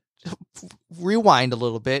minute. Rewind a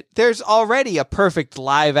little bit. There's already a perfect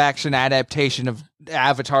live action adaptation of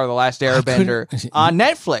Avatar The Last Airbender on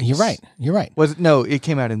Netflix. You're right. No, it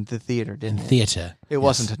came out in the theater, didn't it? Theater. It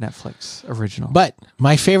wasn't a Netflix original. But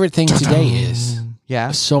my favorite thing today is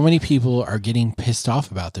yeah. so many people are getting pissed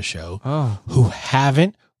off about the show Oh. who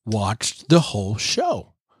haven't watched the whole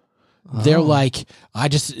show. They're like, I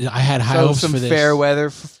had high hopes some for this. fair weather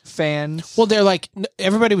fans. Well, they're like,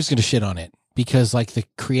 everybody was going to shit on it because like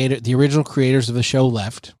the original creators of the show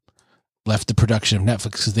left the production of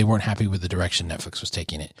Netflix because they weren't happy with the direction Netflix was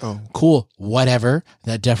taking it. Oh. Cool. Whatever.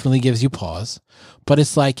 That definitely gives you pause. But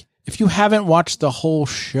it's like, if you haven't watched the whole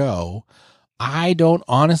show, I don't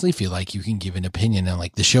honestly feel like you can give an opinion and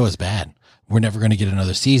like the show is bad. We're never going to get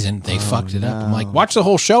another season. They fucked it up. I'm like, watch the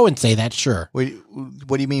whole show and say that, sure. What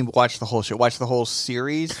do you mean watch the whole show? Watch the whole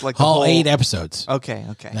series? Like the All whole 8 episodes. Okay.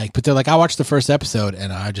 Like, but they're like, I watched the first episode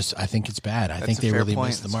and I think it's bad. I think a they fair really point.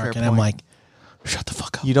 missed the That's a mark. fair And I'm point. like, shut the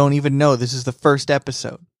fuck up. You don't even know this is the first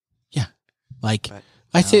episode. Yeah. Like, But,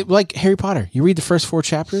 I say, like Harry Potter. You read the first 4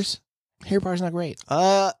 chapters. Harry Potter's not great.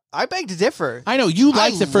 I beg to differ. I know you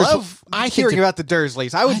like the first. Love hearing about the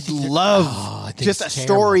Dursleys. I would love I think just a it's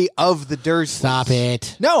terrible. story of the Dursleys. Stop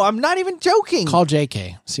it. No, I'm not even joking. Call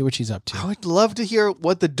JK. See what she's up to. I would love to hear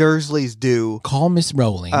what the Dursleys do Call Miss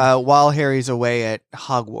Rowling. while Harry's away at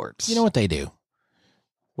Hogwarts. You know what they do?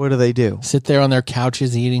 What do they do? Sit there on their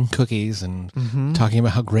couches eating cookies and talking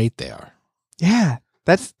about how great they are. Yeah,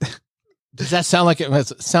 that's. Does that sound like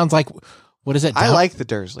it? Sounds like what is it? I like the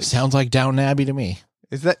Dursleys. Sounds like Downton Abbey to me.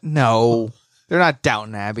 Is that no? They're not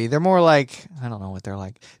Downton Abbey. They're more like, I don't know what they're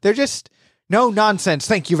like. They're just no nonsense.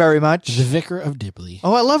 Thank you very much. The Vicar of Dibley.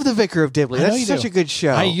 Oh, I love The Vicar of Dibley. I know That's you such do. a good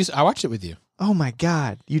show. I watched it with you. Oh my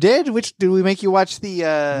God. You did? Which did we make you watch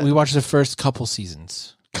the We watched the first couple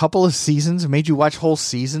seasons. couple of seasons? Made you watch whole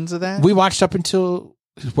seasons of that? We watched up until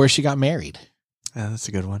where she got married. Yeah, that's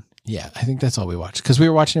a good one. Yeah, I think that's all we watched because we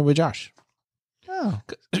were watching it with Josh. Oh.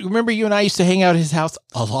 Remember, you and I used to hang out at his house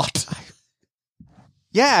a lot.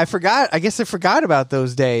 Yeah, I forgot. I guess I forgot about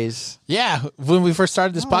those days. Yeah, when we first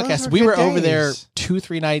started this Oh, those podcast, were we good were over there days.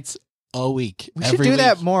 2-3 nights a week. We should do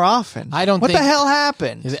that more often. I don't What think- the hell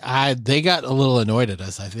happened? They got a little annoyed at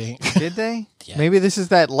us, I think. Did they? Yeah. Maybe this is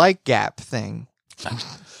that like gap thing.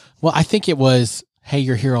 Well, I think it was, hey,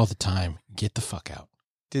 you're here all the time. Get the fuck out.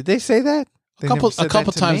 Did they say that? A couple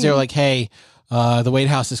times they were like, hey, the Wade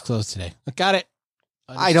House is closed today. Got it.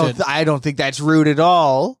 I Understood. don't think that's rude at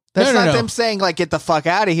all. That's No. not them saying like get the fuck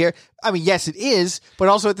out of here. I mean, yes, it is, but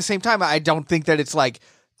also at the same time, I don't think that it's like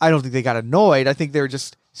I don't think they got annoyed. I think they're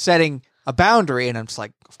just setting a boundary, and I'm just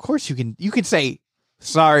like, of course you can say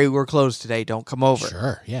sorry, we're closed today. Don't come over.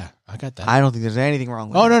 Sure, yeah, I got that. I don't think there's anything wrong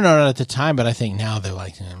with Oh, that. no, at the time, but I think now they're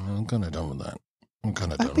like, I'm kind of done with that. I'm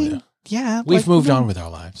kind of done I with mean, it. yeah, We've like, moved we're on with our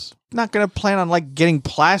lives. Not going to plan on like getting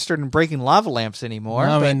plastered and breaking lava lamps anymore.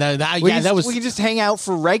 I but mean, we can just hang out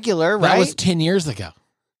for regular, right? that was 10 years ago.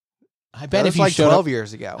 I bet That if was you like showed 12 up,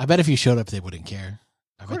 years ago. I bet if you showed up, they wouldn't care.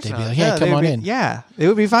 I Of bet course they'd be not. like, hey, Yeah, come they on would be- in. Yeah, they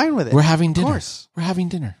would be fine with it. We're having dinner. Of course. We're having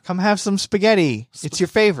dinner. Come have some spaghetti. It's your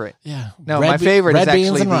favorite. Yeah. No, Red my be- favorite red is beans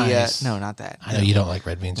actually and the rice. no, not that. I know you don't like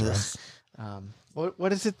red beans or rice.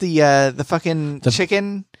 What is it? The fucking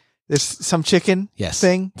chicken. There's some chicken Yes.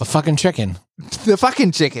 thing. The fucking chicken. The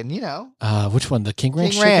fucking chicken. You know, Which one? The King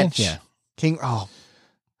Ranch King chicken? Ranch. Yeah. King. Oh,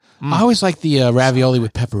 I always like the ravioli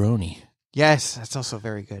with pepperoni. yes, that's also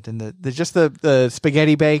very good. And the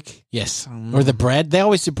spaghetti bake Yes. Or the bread. They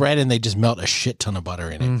always do bread and they just melt a shit ton of butter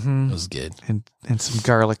in it. Mhm. It was good. and some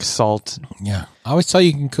garlic salt. Yeah. I always tell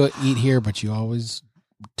you can eat here, but you always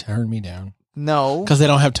turn me down. No, Because they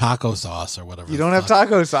don't have taco sauce or whatever. you the don't have fuck.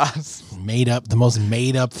 taco sauce. The most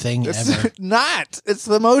made up thing ever. It's not. It's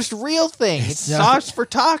the most real thing. It's not. sauce for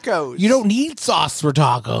tacos. You don't need sauce for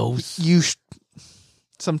tacos.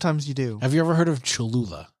 Sometimes you do. Have you ever heard of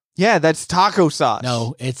Cholula? Yeah, that's taco sauce.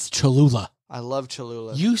 No, it's Cholula. I love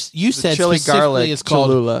Cholula. You The said chili specifically garlic it's called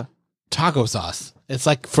Cholula. taco sauce. It's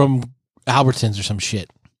like from Albertsons or some shit.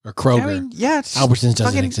 Or Kroger. I mean, yeah, it's Albertsons doesn't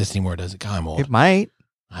fucking- exist anymore, does it? God, I'm old. It might.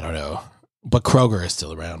 I don't know. But Kroger is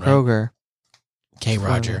still around, right? Kroger. K.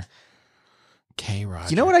 Roger. K. Roger.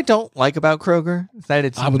 You know what I don't like about Kroger? Is that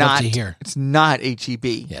it's I would not. love to hear. It's not HEB.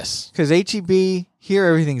 Yes. Because HEB here,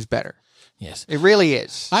 everything's better. Yes. It really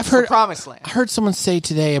is. I've It's the heard- Promised Land. I heard someone say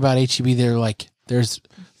today about HEB, they're like, there's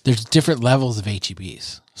different levels of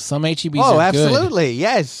HEBs. Some HEBs Oh, are good. absolutely,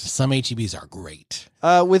 yes. Some HEBs are great.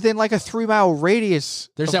 Within like a 3-mile radius.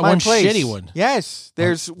 There's of that my one place. shitty one. Yes,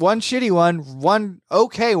 there's one shitty one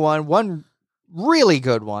okay one really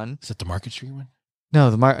good one. Is that the Market Street one? No,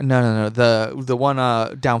 the one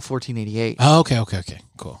down 1488 Oh, okay.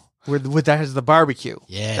 Cool. where that has the barbecue.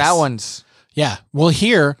 Yes. That one's Yeah. Well,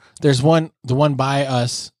 here, there's one, the one by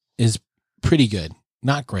us is pretty good.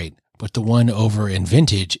 Not great, but the one over in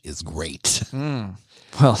Vintage is great.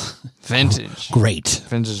 well, vintage. Great.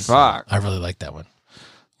 Vintage bar. I really like that one.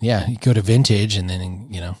 Yeah. You go to Vintage and then,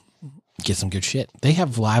 get some good shit. They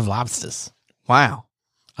have live lobsters. Wow.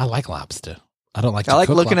 I like lobster. I don't like I like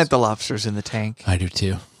looking lobster. at the lobsters in the tank. I do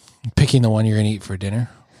too. Picking the one you're going to eat for dinner.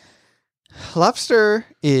 Lobster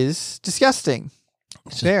is disgusting.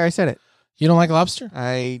 There, I said it. You don't like lobster?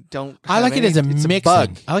 I don't. I have like it as a it's mix-in.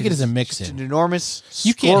 bug. I like it as a It's mix-in. just an enormous.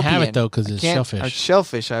 You can't have it, scorpion. though, 'cause it's I can't- shellfish.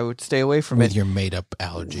 Shellfish. I would stay away from With it, your made up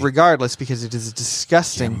allergy. regardless, because it is Your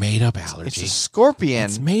disgusting. made up It's allergy. a scorpion.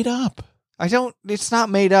 It's made up. I don't. It's not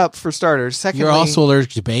made up for starters. Secondly, You're also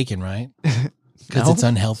allergic to bacon, right? Because No. it's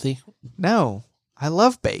unhealthy. no. I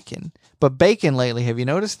love bacon, but bacon lately. Have you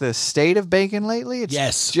noticed the state of bacon lately? It's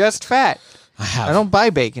Yes. just fat. I have. I don't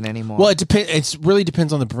buy bacon anymore. Well, it depends. It really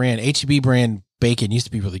depends on the brand. HEB brand bacon used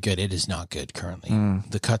to be really good. It is not good currently.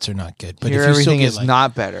 The cuts are not good. But Here, if you still everything get is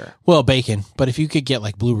not better. well, bacon. But if you could get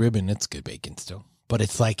like Blue Ribbon, it's good bacon still. But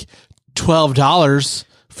it's like $12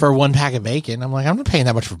 for one pack of bacon. I'm like, I'm not paying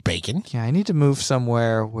that much for bacon. Yeah, I need to move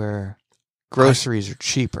somewhere where groceries are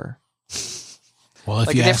cheaper, Well, if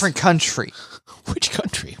like you a ask- different country. which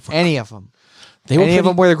country? Any of them. They were Any of pretty,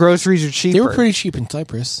 them where the groceries are cheaper. they were pretty cheap in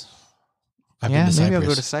Cyprus. I've Yeah, been to maybe Cyprus. I'll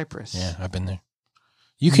go to Cyprus. Yeah, I've been there.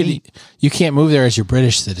 You can't move there as your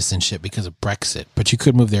British citizenship because of Brexit, but you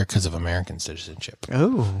could move there because of American citizenship.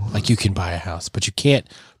 Oh, Like you can buy a house, but you can't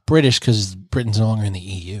British because Britain's no longer in the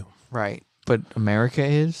EU. right. But America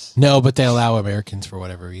is? No, but they allow Americans for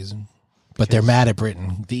whatever reason. But they're mad at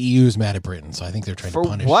Britain. The EU is mad at Britain, so I think they're trying to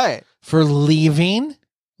punish. For what? For leaving?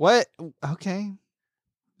 What? Okay.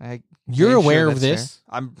 You're aware of that's this?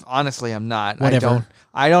 fair. I'm not. Whatever.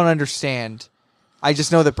 I don't understand. I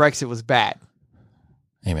just know that Brexit was bad.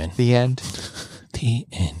 Amen. The end. The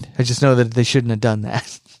end. I just know that they shouldn't have done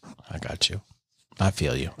that. I got you. I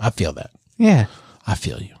feel you. I feel that. Yeah. I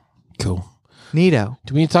feel you. Cool. Neato.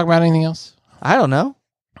 Do we need to talk about anything else? I don't know.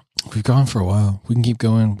 We've gone for a while. We can keep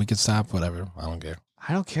going. We can stop. Whatever. I don't care.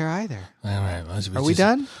 I don't care either. All right. Are we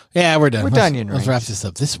done? Yeah, we're done. We're done, you Let's wrap this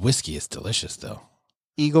up. This whiskey is delicious, though.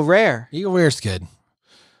 Eagle Rare. Eagle Rare's good.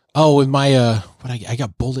 Oh, with my I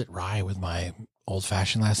got Bullet Rye with my old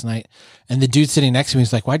fashioned last night, and the dude sitting next to me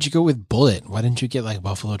was like, "Why'd you go with Bullet? Why didn't you get like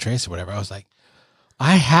Buffalo Trace or whatever?" I was like,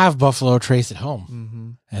 "I have Buffalo Trace at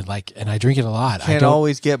home, and I drink it a lot. Can't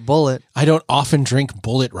always get Bullet. I don't often drink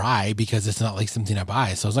Bullet Rye because it's not like something I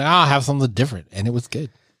buy. So I was like, I'll have something different, and it was good.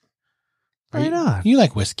 Right on. You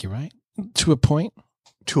like whiskey, right? To a point.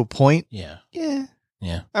 To a point. Yeah. Yeah.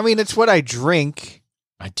 Yeah. I mean, it's what I drink.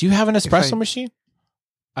 Do you have an espresso machine?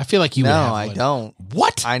 I feel like you would have No, one. I don't.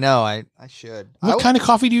 What? I know. I should. What kind of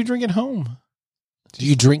coffee do you drink at home? Do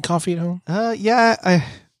you drink coffee at home? Yeah.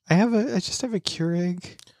 I just have a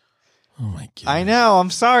Keurig. Oh my god. I know.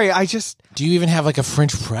 I'm sorry. Do you even have like a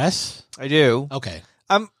French press? I do. Okay.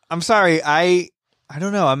 I'm sorry. I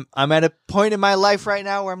don't know. I'm at a point in my life right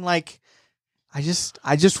now where I'm like, I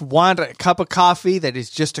just want a cup of coffee that is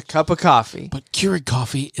just a cup of coffee. But Keurig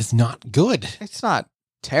coffee is not good. It's not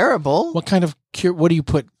terrible. What kind of what do you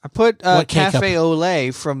put? I put what Cafe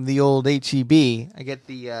Olay from the old HEB. I get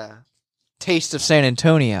the Taste of San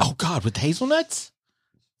Antonio. Oh god, with hazelnuts?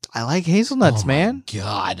 I like hazelnuts, Oh my man.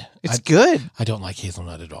 God. It's good. I don't like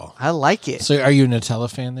hazelnut at all. I like it. So are you a Nutella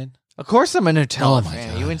fan then? Of course I'm a Nutella Oh my fan.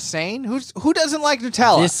 God. Are you insane? Who doesn't like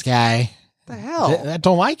Nutella? This guy. The hell? I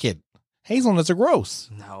don't like it. Hazelnuts are gross.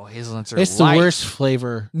 No, hazelnuts are It's light. the worst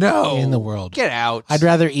flavor in the world. Get out. I'd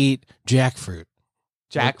rather eat jackfruit.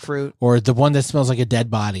 Jackfruit. Or the one that smells like a dead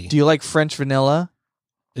body. Do you like French vanilla?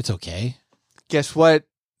 It's okay. Guess what?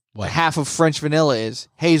 What? Half of French vanilla is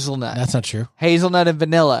hazelnut. That's not true. Hazelnut and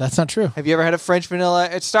vanilla. That's not true. Have you ever had a French vanilla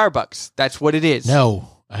at Starbucks? That's what it is. No,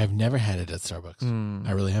 I have never had it at Starbucks.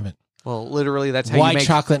 I really haven't. Well, literally, that's how White you make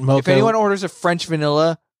chocolate mocha. If anyone orders a French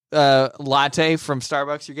vanilla latte from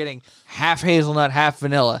Starbucks, you're getting half hazelnut, half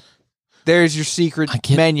vanilla. There's your secret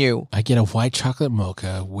menu. I get a white chocolate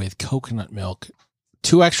mocha with coconut milk,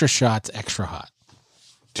 2 extra shots, extra hot.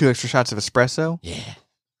 2 extra shots of espresso? Yeah.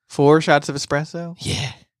 4 shots of espresso?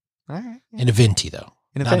 Yeah. All right. In a venti, though.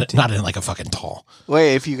 In a not venti. Not in like a fucking tall.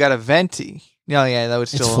 Wait, if you got a venti. No, yeah, that would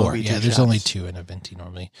still It's 4. be 2 Yeah, there's shots. only 2 in a venti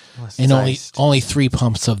normally. Unless And it's only iced. 3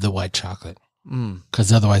 pumps of the white chocolate.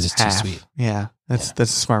 Because otherwise it's Half. too sweet. Yeah, that's a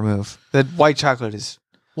smart move. That white chocolate is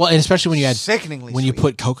Well, and especially when you add sickeningly when you sweet.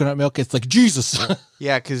 put coconut milk, it's like Jesus.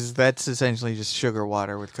 Yeah, because that's essentially just sugar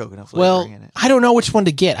water with coconut flavoring Well, in it. I don't know which one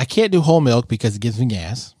to get. I can't do whole milk because it gives me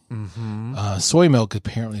gas. Mm-hmm. Soy milk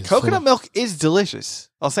apparently is Coconut milk is delicious.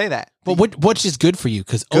 I'll say that. But which is good for you?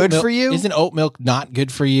 Because Good for you? Isn't oat milk not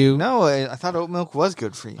good for you? No, I thought oat milk was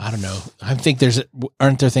good for you. I don't know. I think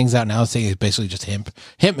aren't there things out now saying it's basically just hemp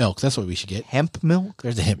milk. That's what we should get. Hemp milk?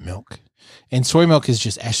 There's the hemp milk, and soy milk is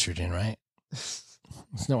just estrogen, right?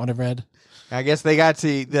 Isn't that what I've read? I guess they got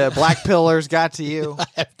to the black pillars. Got to you. I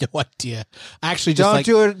have no idea. I actually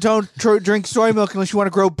just Don't drink soy milk unless you want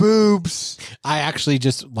to grow boobs. I actually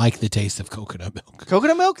just like the taste of coconut milk.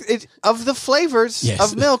 Coconut milk, of the flavors Yes.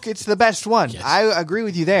 of milk, it's the best one. Yes. I agree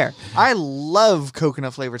with you there. I love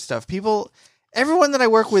coconut flavored stuff. Everyone that I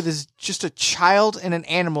work with is just a child and an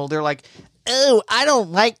animal. They're like, oh, I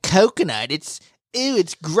don't like coconut.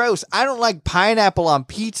 It's gross. I don't like pineapple on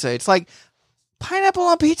pizza. It's like, pineapple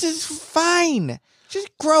on pizza is fine.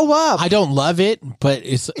 Just grow up. I don't love it, but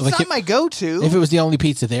it's like not my go-to. If it was the only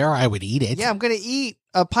pizza there, I would eat it. Yeah, I'm gonna eat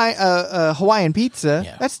a Hawaiian pizza.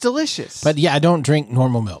 Yeah. That's delicious. But yeah, I don't drink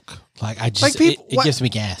normal milk. Like I just Like it gives me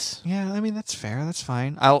gas. Yeah, I mean that's fair. That's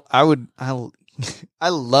fine. I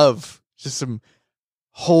love just some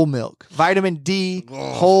whole milk, vitamin D,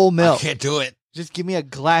 whole milk. I can't do it. Just give me a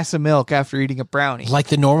glass of milk after eating a brownie. Like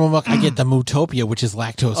the normal milk, I get the Mootopia, which is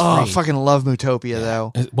lactose free. Oh, I fucking love Mootopia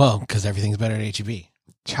though. Well, because everything's better at HEB.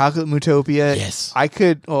 Chocolate Mootopia. Yes. I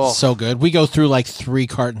could. So good. We go through like 3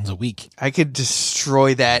 cartons a week. I could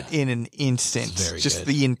destroy that in an instant. It's very just good.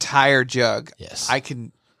 the entire jug. Yes. I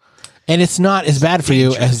can. And it's not as bad for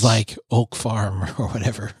you dangerous. as like Oak Farm or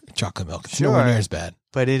whatever chocolate milk. It's Sure. nowhere near as bad.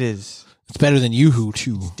 But it is It's better than Yoo-Hoo,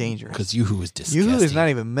 too. Dangerous. Because Yoo-Hoo is disgusting. Yoo-Hoo is not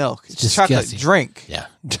even milk. It's disgusting. chocolate drink. Yeah,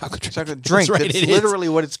 chocolate drink. Chocolate drink. That's, right, That's literally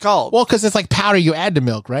what it's called. Well, because it's like powder you add to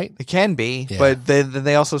milk, right? It can be, Yeah. but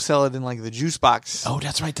they also sell it in like the juice box. Oh,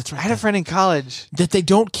 that's right. That's right. I had a friend in college. that they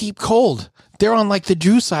don't keep cold. They're on like the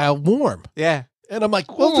juice aisle warm. Yeah. And I'm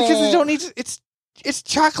like, Well, because they don't need to, it's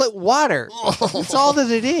chocolate water. That's all that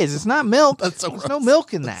it is. It's not milk. That's so There's gross. no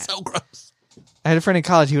milk in that. That's so gross. I had a friend in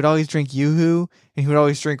college. He would always drink Yoo-Hoo, and he would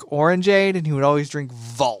always drink Orangeade, and he would always drink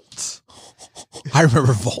Vault. I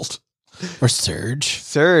remember Volt or Surge.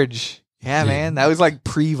 Surge. Yeah, man. That was like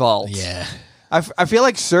pre-Vault. Yeah. I feel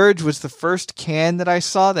like Surge was the first can that I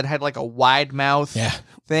saw that had like a wide mouth Yeah.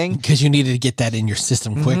 thing. Because you needed to get that in your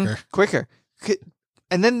system quicker. Quicker.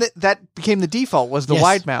 And then that became the default, was the Yes.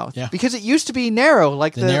 wide mouth. Yeah. Because it used to be narrow,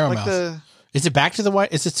 like The narrow like mouth. Is it back to the wide?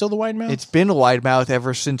 Is it still the wide mouth? It's been a wide mouth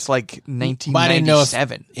ever since like But I didn't know if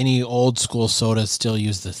 1997. any old school sodas still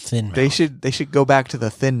use the thin mouth. They should go back to the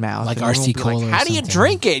thin mouth. Like and everyone RC will be Cola or How do you something.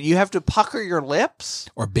 drink it? You have to pucker your lips?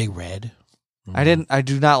 Or Big Red. I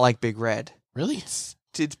do not like Big Red. Really?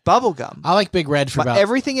 It's bubble gum. I like Big Red for But about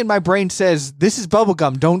everything in my brain says this is bubble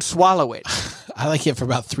gum. Don't swallow it. I like it for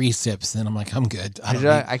about 3 sips. Then I'm like, I'm good. I don't need-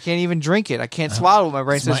 I can't even drink it. I can't swallow it. My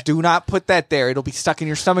brain it's says, my- do not put that there. It'll be stuck in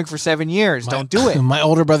your stomach for 7 years. Don't do it. My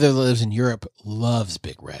older brother that lives in Europe loves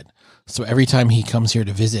Big Red. So every time he comes here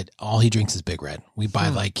to visit, all he drinks is Big Red. We buy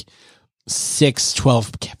like 6,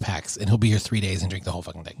 12 packs, and he'll be here 3 days and drink the whole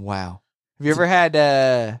fucking thing. Wow. Have you ever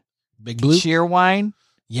had Big Blue? cheer wine?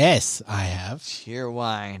 Yes, I have. Cheer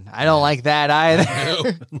wine. I don't like that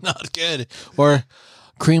either. No, not good. Or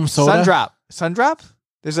cream soda. Sundrop?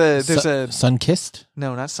 There's a Sun-Kissed?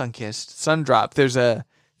 no, not Sunkissed. Sundrop.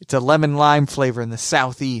 It's a lemon lime flavor in the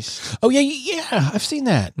southeast. Oh, yeah, I've seen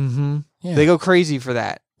that. Mm-hmm. Yeah. They go crazy for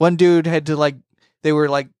that. One dude had to they were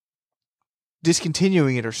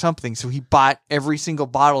discontinuing it or something, so he bought every single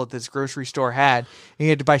bottle that this grocery store had, and he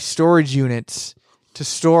had to buy storage units to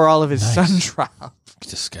store all of his Nice. Sundrop.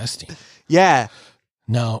 Disgusting. Yeah.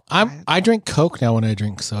 No, I drink Coke now when I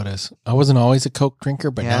drink sodas. I wasn't always a Coke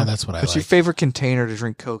drinker, but now that's what I What's like. your favorite container to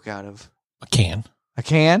drink Coke out of? A can. A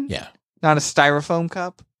can? Yeah. Not a styrofoam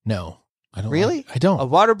cup? No, I don't. Really? I don't. A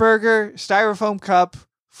Whataburger styrofoam cup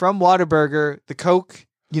from Whataburger. The Coke,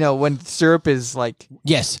 when syrup is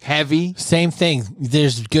Yes. heavy. Same thing.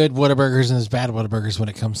 There's good Whataburgers and there's bad Whataburgers when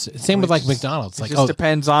it comes to. Same with like McDonald's. It Like, just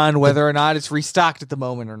depends on whether or not it's restocked at the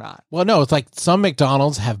moment or not. well, no, it's like some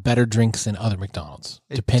McDonald's have better drinks than other McDonald's,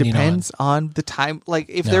 It depending depends on the time. Like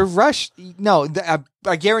if No. they're rushed,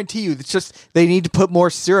 I guarantee you, it's just they need to put more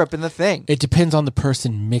syrup in the thing. It depends on the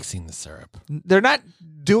person mixing the syrup. They're not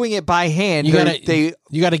doing it by hand. You gotta, they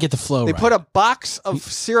you gotta get the flow. they right. put a box of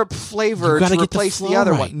syrup flavor You to gotta get replace the, the, flow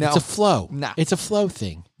other right. one. No, It's a flow. No. It's a flow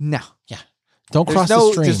thing. no. Yeah. Don't cross the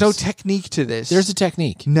streams. There's no technique to this. There's a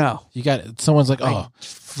technique. no. You got someone's like, I oh,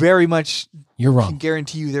 very much you're can wrong.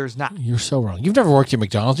 guarantee you there's not. You're so wrong. You've never worked at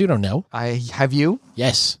McDonald's. You don't know. Have you?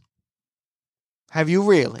 Yes. Have you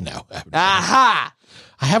really? No. Aha!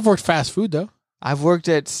 I have worked fast food though. I've worked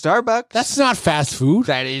at Starbucks. That's not fast food.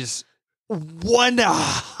 That is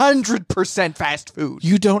 100% fast food.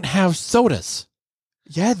 You don't have sodas.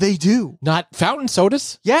 Yeah, they do. Not fountain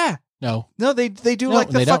sodas? Yeah. No. No, they do No, like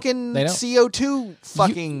the they don't. fucking They don't. CO2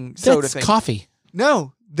 fucking soda That's thing. coffee.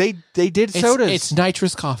 No, they did sodas. It's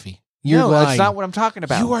nitrous coffee. You're no, lying. that's not what I'm talking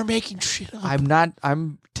about. You are making shit up. I'm not.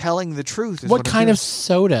 I'm telling the truth. is what I'm kind doing. of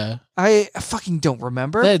soda? I fucking don't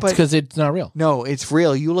remember. That's but because it's not real. no, it's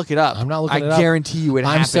real. You look it up. I'm not looking it I up. guarantee you it I'm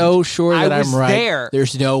happened. so sure that I I'm was right. there.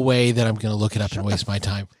 There's no way that I'm going to look it up and waste my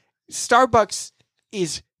time. Starbucks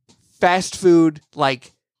is fast food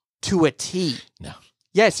to a T. No.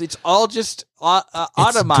 Yes, it's all just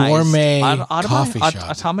automized. gourmet coffee shop.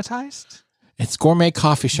 Automatized? It's gourmet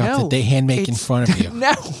coffee shop No, that they hand make in it's- front of you.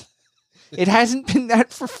 No. It hasn't been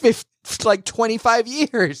that for 25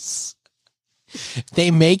 years. They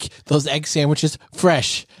make those egg sandwiches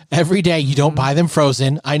fresh every day. You don't buy them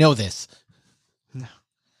frozen. I know this.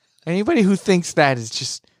 Anybody who thinks that is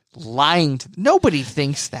just lying to nobody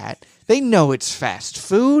thinks that. They know it's fast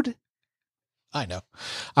food. I know.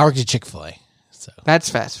 I worked at Chick-fil-A. So, That's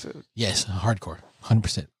fast food. yes, hardcore.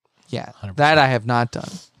 100%. Yeah. 100%. That I have not done.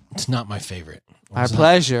 It's not my favorite. My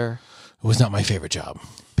pleasure. It was not my favorite job.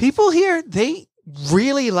 People here, they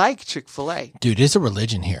really like Chick-fil-A. Dude, it's a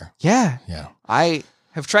religion here. Yeah. Yeah. I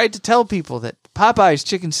have tried to tell people that Popeye's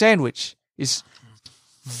chicken sandwich is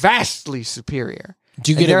vastly superior.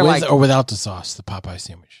 Do you And get it they're with like- or without the sauce, the Popeye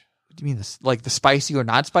sandwich? What do you mean this? Like the spicy or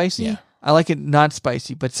not spicy? Yeah. I like it not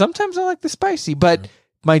spicy, but sometimes I like the spicy. But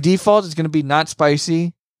my default is going to be not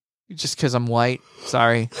spicy, just because I'm white.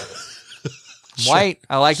 Sorry. white.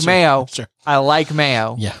 I like mayo. Sure. I like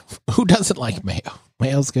mayo. Yeah. Who doesn't like mayo?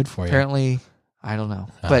 Mayo's good for you. Apparently, I don't know.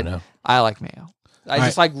 I But don't know. I like mayo. I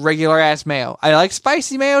just like regular ass mayo. I like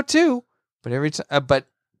spicy mayo too. But but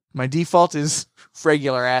my default is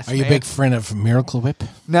regular ass Are mayo. you a big friend of Miracle Whip?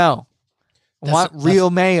 No. I want real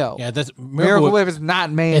mayo. Yeah, that's Miracle Whip is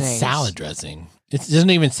not mayonnaise. It's salad dressing. It doesn't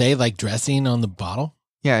even say like dressing on the bottle.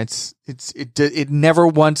 Yeah, it never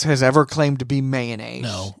once has ever claimed to be mayonnaise.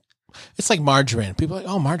 No, it's like margarine. People are like,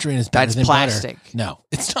 oh, margarine is better That's than plastic. butter. No,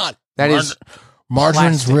 it's not. That is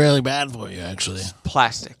margarine's plastic. really bad for you. Actually,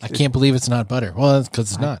 Plastic. I can't believe it's not butter. Well, that's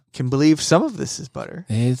because it's not. Can believe some of this is butter.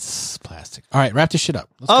 It's plastic. All right, wrap this shit up.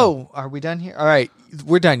 Let's Oh, are we done here? All right,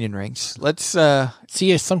 we're done, Onion Rings. Let's.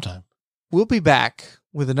 see you sometime. We'll be back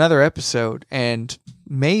with another episode, and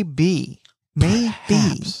maybe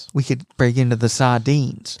Perhaps. we could break into the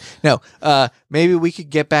sardines. No, maybe we could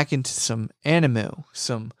get back into some anime,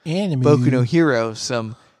 some Anime. Boku no Hero,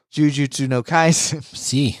 some Jujutsu no Kaisen.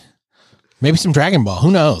 See, maybe some Dragon Ball.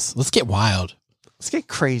 Who knows? Let's get wild. Let's get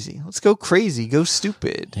crazy. Let's go crazy. Go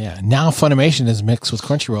stupid. Yeah. Now Funimation is mixed with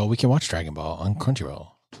Crunchyroll. We can watch Dragon Ball on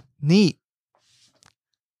Crunchyroll. Neat.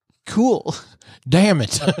 Cool. Damn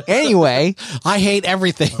it. Anyway, I hate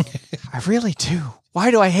everything. I really do. Why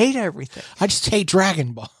do I hate everything? I just hate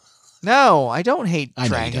Dragon Ball. No, I don't hate I know you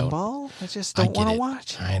Dragon don't. Ball. I just I don't get want to it.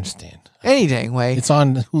 watch it. I understand. Anyway. It's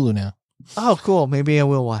on Hulu now. Oh, cool. Maybe I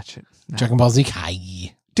will watch it. No. Dragon Ball Z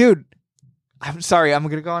Kai. Dude, I'm sorry. I'm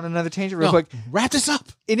going to go on another tangent real quick. Wrap this up.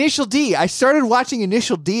 Initial D. I started watching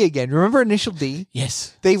Initial D again. Remember Initial D?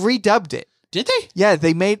 Yes. They redubbed it. Did they? Yeah,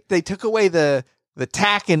 they took away the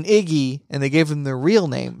Tack and Iggy and they gave them their real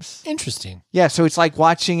names. Interesting. Yeah, so it's like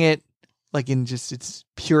watching it like in just its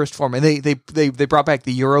purest form. And they brought back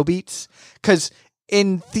the Eurobeats cuz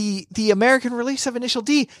in the American release of Initial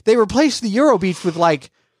D, they replaced the Eurobeats with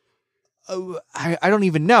like I don't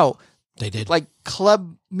even know. They did. Like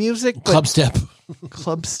club music, but Club Step.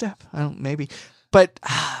 club step. I don't maybe, but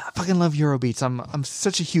I fucking love Eurobeats. I'm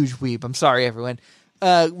such a huge weeb. I'm sorry, everyone.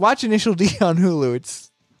 Watch Initial D on Hulu.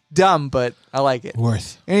 It's dumb, but I like it.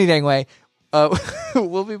 Worth. Anyway,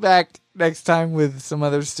 we'll be back next time with some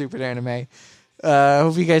other stupid anime.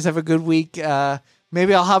 Hope you guys have a good week.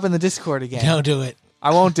 Maybe I'll hop in the Discord again. Don't do it.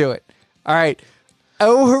 I won't do it. All right.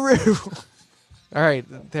 Oh, all right.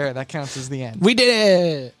 There, that counts as the end. We did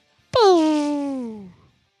it. Boom.